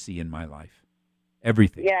and mercy in my life.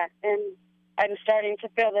 Everything. Yeah, and I'm starting to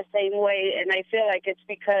feel the same way, and I feel like it's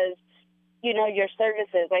because, your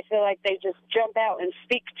services, I feel like they just jump out and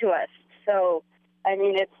speak to us. So, I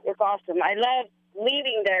mean, it's awesome. I love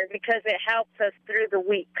leaving there because it helps us through the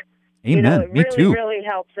week. Amen. It Me really, too. really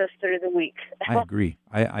helps us through the week. I agree.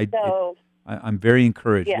 I'm very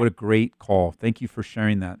encouraged. Yeah. What a great call. Thank you for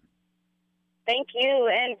sharing that. Thank you.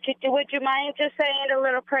 And would you mind just saying a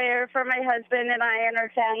little prayer for my husband and I and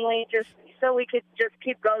our family, just so we could just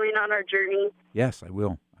keep going on our journey? Yes, I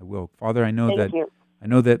will. Father, I know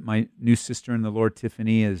that my new sister in the Lord,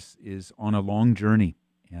 Tiffany, is on a long journey,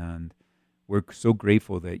 and we're so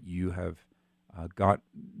grateful that you have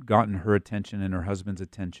gotten her attention and her husband's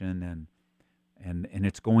attention, and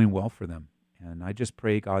it's going well for them. And I just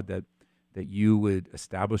pray, God, that you would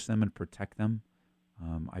establish them and protect them.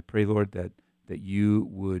 I pray, Lord, that you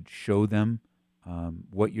would show them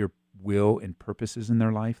what your will and purpose is in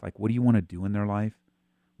their life. Like, what do you want to do in their life?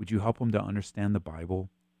 Would you help them to understand the Bible?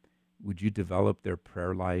 Would you develop their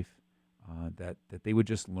prayer life, that they would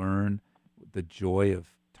just learn the joy of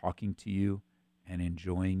talking to you and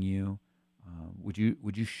enjoying you? Would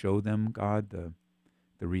you show them, God,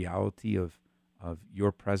 the reality of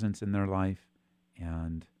your presence in their life,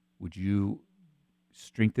 and would you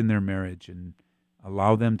strengthen their marriage and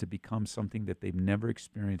allow them to become something that they've never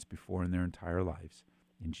experienced before in their entire lives.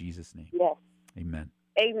 In Jesus' name. Yes. Amen.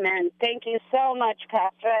 Amen. Thank you so much,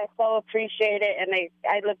 Pastor. I so appreciate it, and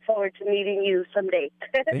I look forward to meeting you someday.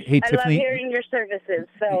 Hey, I Tiffany, love hearing your services.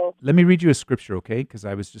 So let me read you a scripture, okay? Because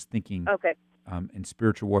I was just thinking okay. In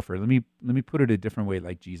spiritual warfare. Let me put it a different way,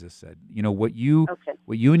 like Jesus said. You know, what you Okay.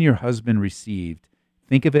 and your husband received,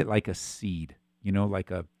 think of it like a seed, you know,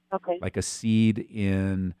 like a seed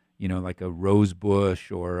in, you know, like a rose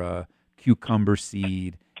bush or a cucumber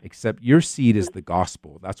seed, except your seed is the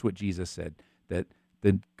gospel. That's what Jesus said, that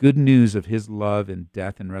the good news of his love and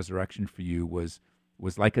death and resurrection for you was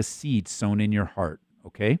like a seed sown in your heart,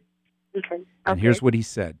 okay? Okay. And here's what he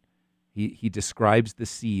said. He describes the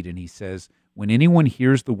seed, and he says, when anyone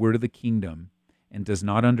hears the word of the kingdom and does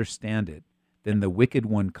not understand it, then the wicked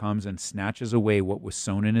one comes and snatches away what was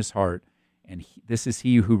sown in his heart, and this is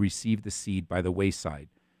he who received the seed by the wayside.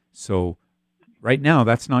 So right now,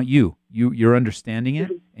 that's not you. You're understanding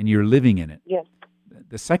it, and you're living in it. Yes.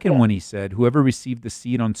 The second one, he said, whoever received the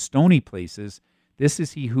seed on stony places, this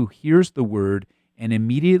is he who hears the word and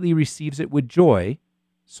immediately receives it with joy.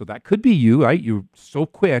 So that could be you, right? You're so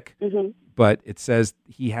quick. Mm-hmm. But it says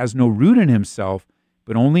he has no root in himself,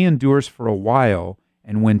 but only endures for a while.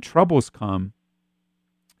 And when troubles come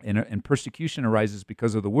and persecution arises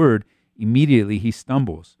because of the word, immediately he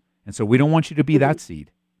stumbles. And so we don't want you to be that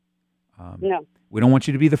seed. No. We don't want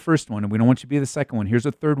you to be the first one, and we don't want you to be the second one. Here's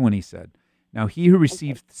a third one, he said. Now he who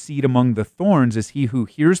receives seed among the thorns is he who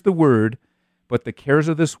hears the word, but the cares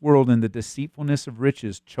of this world and the deceitfulness of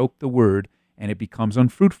riches choke the word, and it becomes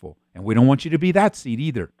unfruitful. And we don't want you to be that seed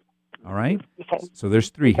either. All right? Okay. So there's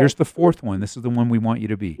three. Here's the fourth one. This is the one we want you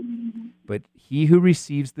to be. But he who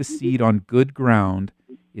receives the seed on good ground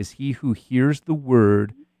is he who hears the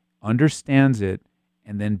word, understands it,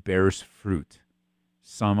 and then bears fruit.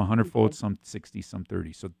 Some 100-fold, some 60, some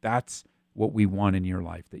 30. So that's what we want in your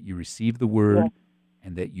life, that you receive the word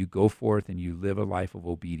and that you go forth and you live a life of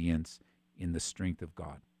obedience in the strength of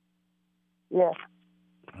God. Yes.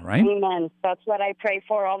 All right? Amen. That's what I pray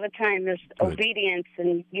for all the time is Good. obedience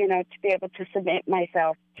and, you know, to be able to submit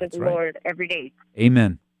myself to That's the right. Lord every day.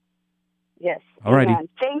 Amen. Yes. All righty. Amen.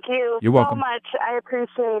 Thank you You're welcome. so much. I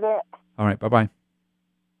appreciate it. All right. Bye-bye.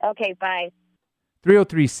 Okay, bye.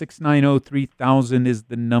 303-690-3000 is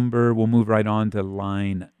the number. We'll move right on to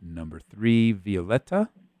line number 3. Violetta,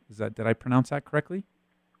 did I pronounce that correctly?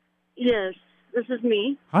 Yes, this is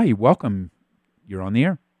me. Hi, welcome. You're on the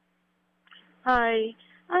air. Hi.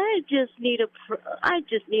 I just need a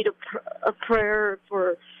prayer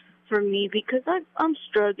for me because I'm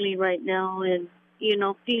struggling right now and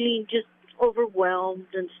feeling just overwhelmed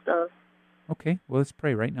and stuff. Okay, well let's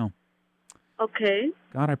pray right now. Okay.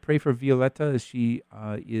 God, I pray for Violetta as she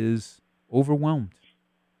is overwhelmed.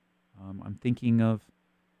 I'm thinking of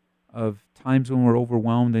times when we're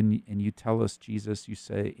overwhelmed and you tell us, Jesus, you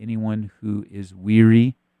say, anyone who is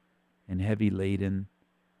weary and heavy laden,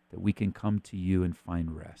 that we can come to you and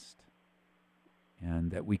find rest.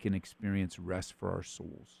 And that we can experience rest for our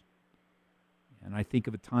souls. And I think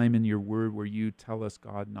of a time in your word where you tell us,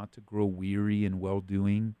 God, not to grow weary in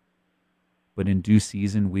well-doing, but in due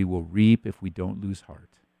season we will reap if we don't lose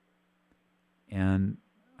heart. And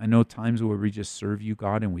I know times where we just serve you,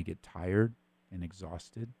 God, and we get tired and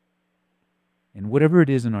exhausted. And whatever it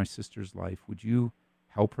is in our sister's life, would you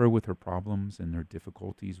help her with her problems and her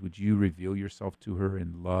difficulties? Would you reveal yourself to her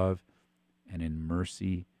in love and in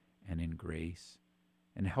mercy and in grace?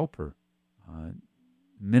 And help her.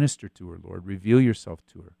 Minister to her, Lord. Reveal yourself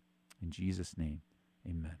to her. In Jesus' name,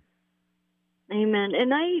 amen. Amen.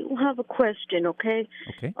 And I have a question, okay?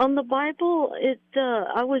 Okay. On the Bible,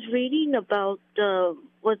 I was reading about,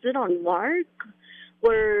 was it on Mark,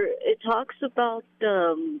 where it talks about,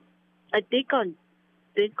 I think on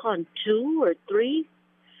 2 or 3.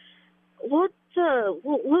 What's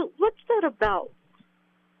that about?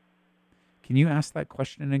 Can you ask that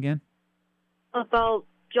question again? About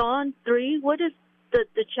John 3. What is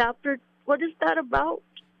the chapter? What is that about?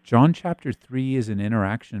 John chapter 3 is an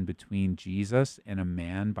interaction between Jesus and a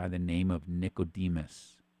man by the name of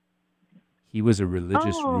Nicodemus. He was a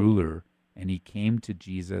religious ruler, and he came to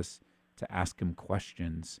Jesus to ask him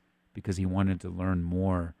questions because he wanted to learn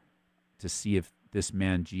more to see if this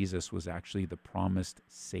man Jesus was actually the promised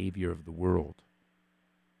Savior of the world.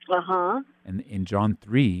 Uh-huh. And in John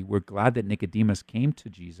 3, we're glad that Nicodemus came to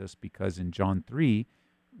Jesus because in John 3,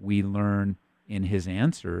 we learn in his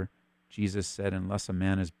answer, Jesus said, unless a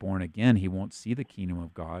man is born again, he won't see the kingdom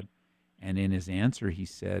of God. And in his answer, he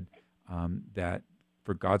said that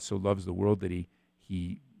for God so loves the world that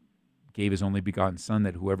he gave his only begotten Son,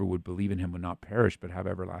 that whoever would believe in him would not perish but have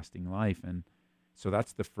everlasting life. And so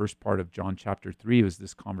that's the first part of John chapter 3. It was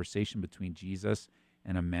this conversation between Jesus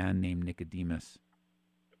and a man named Nicodemus.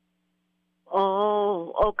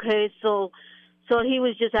 Oh, okay. So he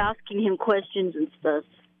was just asking him questions and stuff.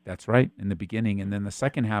 That's right, in the beginning. And then the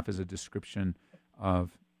second half is a description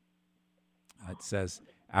of, it says,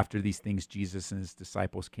 after these things, Jesus and his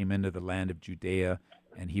disciples came into the land of Judea,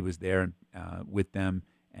 and he was there with them,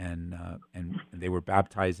 and they were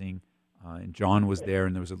baptizing. And John was there,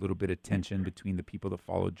 and there was a little bit of tension between the people that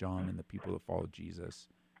followed John and the people that followed Jesus.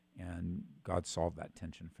 And God solved that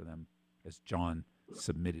tension for them as John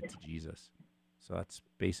submitted to Jesus. So that's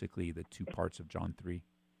basically the two parts of John 3.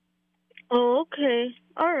 Oh, okay.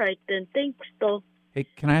 All right, then. Thanks, though. Hey,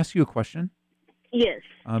 can I ask you a question? Yes.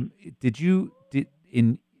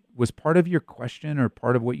 Was part of your question or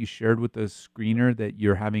part of what you shared with the screener that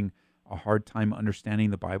you're having a hard time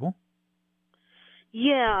understanding the Bible?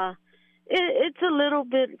 Yeah. It's a little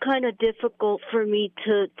bit kind of difficult for me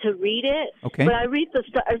to read it. Okay. But I read the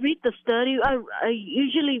study. I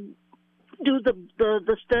usually do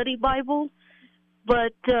the study Bible,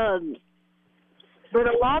 but a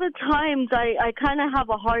lot of times I kind of have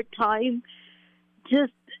a hard time.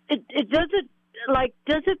 Just it doesn't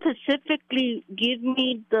specifically give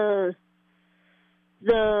me the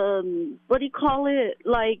what do you call it?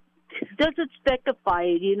 Like, does it specify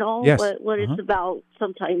it? Yes. What it's about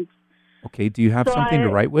sometimes. Okay, do you have something to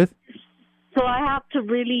write with? So I have to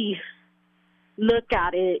really look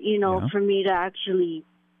at it, for me to actually.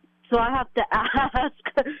 So I have to ask,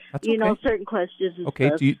 certain questions and okay,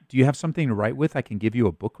 stuff. do you have something to write with? I can give you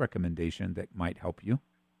a book recommendation that might help you.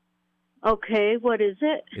 Okay, what is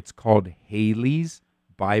it? It's called Haley's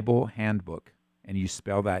Bible Handbook, and you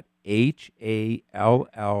spell that Halleys,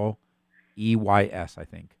 I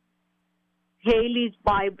think. Haley's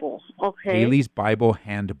Bible, okay. Haley's Bible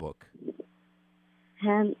Handbook.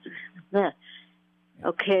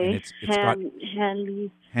 Okay. And it's got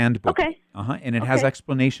handbook. Okay. And it has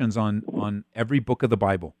explanations on every book of the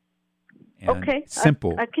Bible. And okay.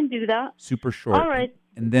 Simple. I can do that. Super short. All right.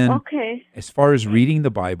 And then okay. As far as reading the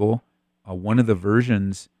Bible, one of the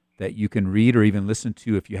versions that you can read or even listen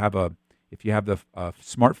to if you have the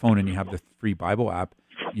smartphone and you have the free Bible app,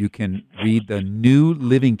 you can read the New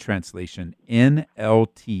Living Translation,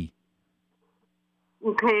 NLT.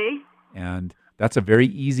 Okay. And that's a very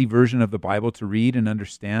easy version of the Bible to read and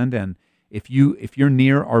understand. And if you're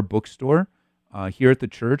near our bookstore here at the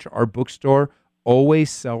church, our bookstore always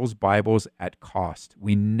sells Bibles at cost.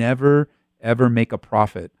 We never, ever make a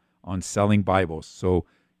profit on selling Bibles. So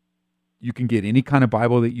you can get any kind of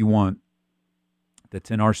Bible that you want that's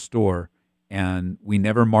in our store, and we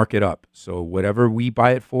never mark it up. So whatever we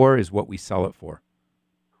buy it for is what we sell it for.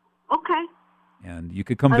 Okay. And you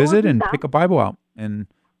could come visit and pick a Bible out, and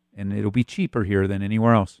it'll be cheaper here than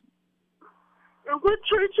anywhere else. What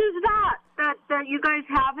church is that you guys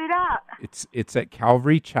have it at? It's at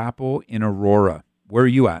Calvary Chapel in Aurora. Where are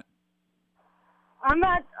you at? I'm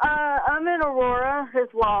in Aurora as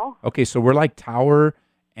well. Okay, so we're like Tower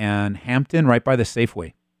and Hampton, right by the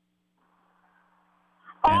Safeway.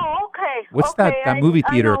 Oh, okay. What's okay, that movie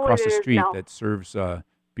theater across the is street now. that serves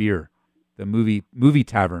beer? The movie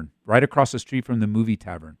tavern, right across the street from the movie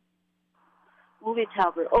tavern. Movie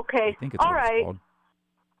tavern. Okay. I think it's all what right. it's called.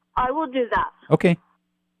 I will do that. Okay.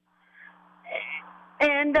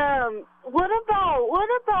 And what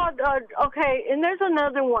about okay, and there's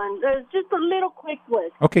another one. There's just a little quick one.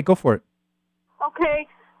 Okay, go for it. Okay.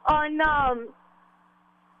 On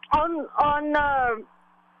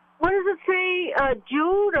what does it say?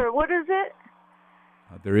 Jude, or what is it?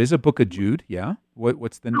 There is a book of Jude, yeah.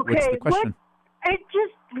 What's the question?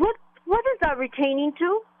 What is that retaining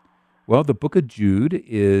to? Well, the book of Jude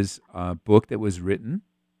is a book that was written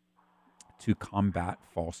to combat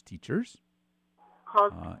false teachers.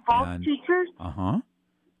 False teachers?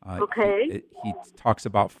 Okay. He talks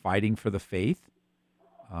about fighting for the faith,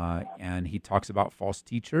 and he talks about false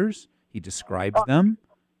teachers. He describes them,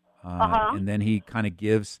 and then he kind of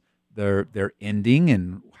gives their ending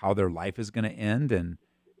and how their life is going to end,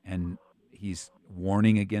 and he's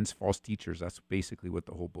warning against false teachers. That's basically what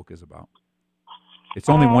the whole book is about. It's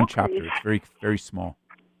only one chapter. It's very, very small.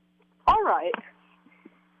 All right.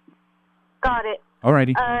 Got it. All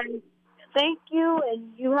righty. Thank you,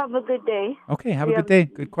 and you have a good day. Okay, have a good day.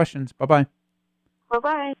 Good questions. Bye-bye.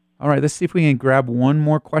 Bye-bye. All right, let's see if we can grab one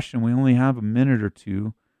more question. We only have a minute or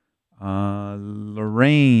two.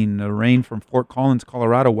 Lorraine from Fort Collins,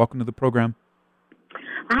 Colorado. Welcome to the program.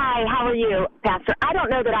 Hi, how are you, Pastor? I don't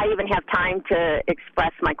know that I even have time to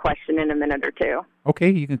express my question in a minute or two. Okay,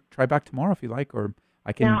 you can try back tomorrow if you like, or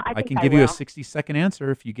I can No, I I think can I give you a will. 60-second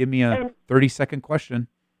answer if you give me a And 30-second question.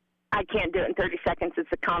 I can't do it in 30 seconds. It's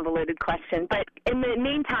a convoluted question. But in the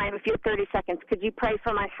meantime, if you have 30 seconds, could you pray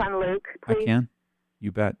for my son Luke, please? I can.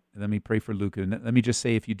 You bet. Let me pray for Luke. And let me just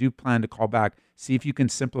say, if you do plan to call back, see if you can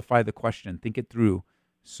simplify the question. Think it through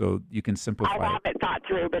so you can simplify I have it. it thought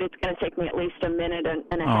through, but it's going to take me at least a minute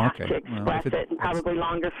and a Oh, half okay. to Well, express if it, and probably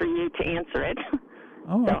longer for you to answer it.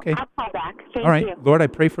 Oh, So okay. I'll call back. Thank All right. you. Lord, I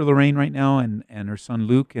pray for Lorraine right now and her son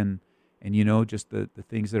Luke and you know, just the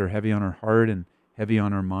things that are heavy on her heart and heavy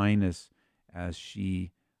on her mind as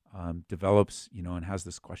she develops, you know, and has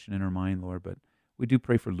this question in her mind, Lord. But we do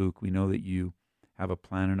pray for Luke. We know that you have a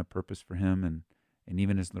plan and a purpose for him. And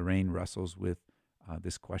even as Lorraine wrestles with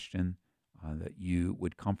this question, that you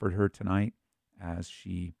would comfort her tonight as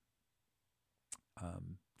she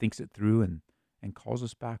thinks it through and calls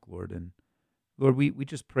us back, Lord. And Lord, we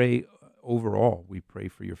just pray overall. We pray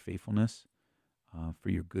for your faithfulness, for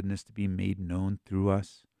your goodness to be made known through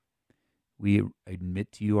us. We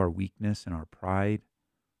admit to you our weakness and our pride.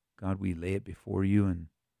 God, we lay it before you and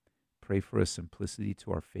pray for a simplicity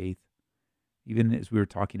to our faith. Even as we were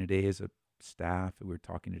talking today as a staff, we were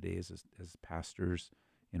talking today as pastors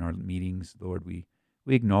in our meetings, Lord, we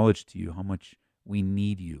acknowledge to you how much we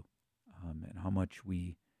need you and how much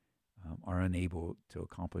we are unable to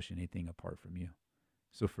accomplish anything apart from you.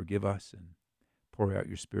 So forgive us and pour out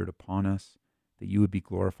your Spirit upon us, that you would be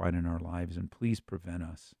glorified in our lives, and please prevent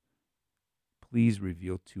us. Please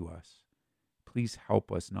reveal to us. Please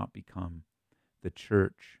help us not become the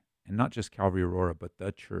church, and not just Calvary Aurora, but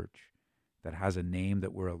the church that has a name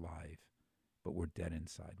that we're alive, but we're dead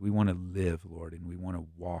inside. We want to live, Lord, and we want to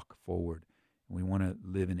walk forward, and we want to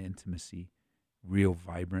live in intimacy, real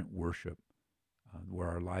vibrant worship, where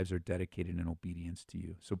our lives are dedicated in obedience to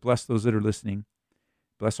you. So bless those that are listening.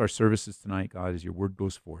 Bless our services tonight, God, as your word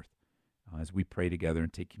goes forth, as we pray together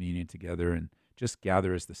and take communion together and just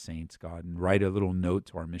gather as the saints, God, and write a little note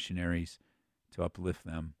to our missionaries to uplift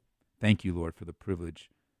them. Thank you, Lord, for the privilege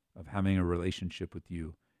of having a relationship with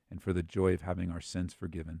you and for the joy of having our sins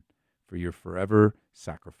forgiven, for your forever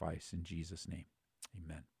sacrifice in Jesus' name.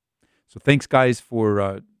 Amen. So thanks, guys,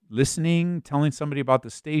 for listening, telling somebody about the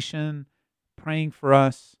station, praying for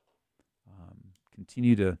us.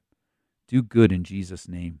 Continue to do good in Jesus'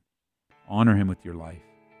 name. Honor him with your life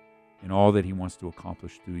and all that he wants to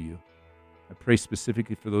accomplish through you. I pray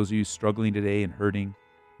specifically for those of you struggling today and hurting.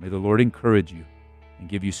 May the Lord encourage you and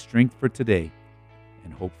give you strength for today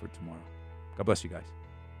and hope for tomorrow. God bless you guys.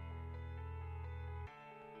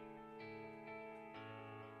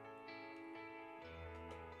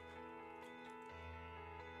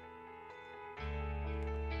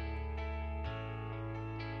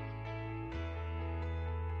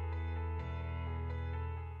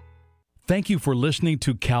 Thank you for listening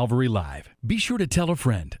to Calvary Live. Be sure to tell a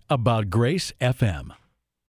friend about Grace FM.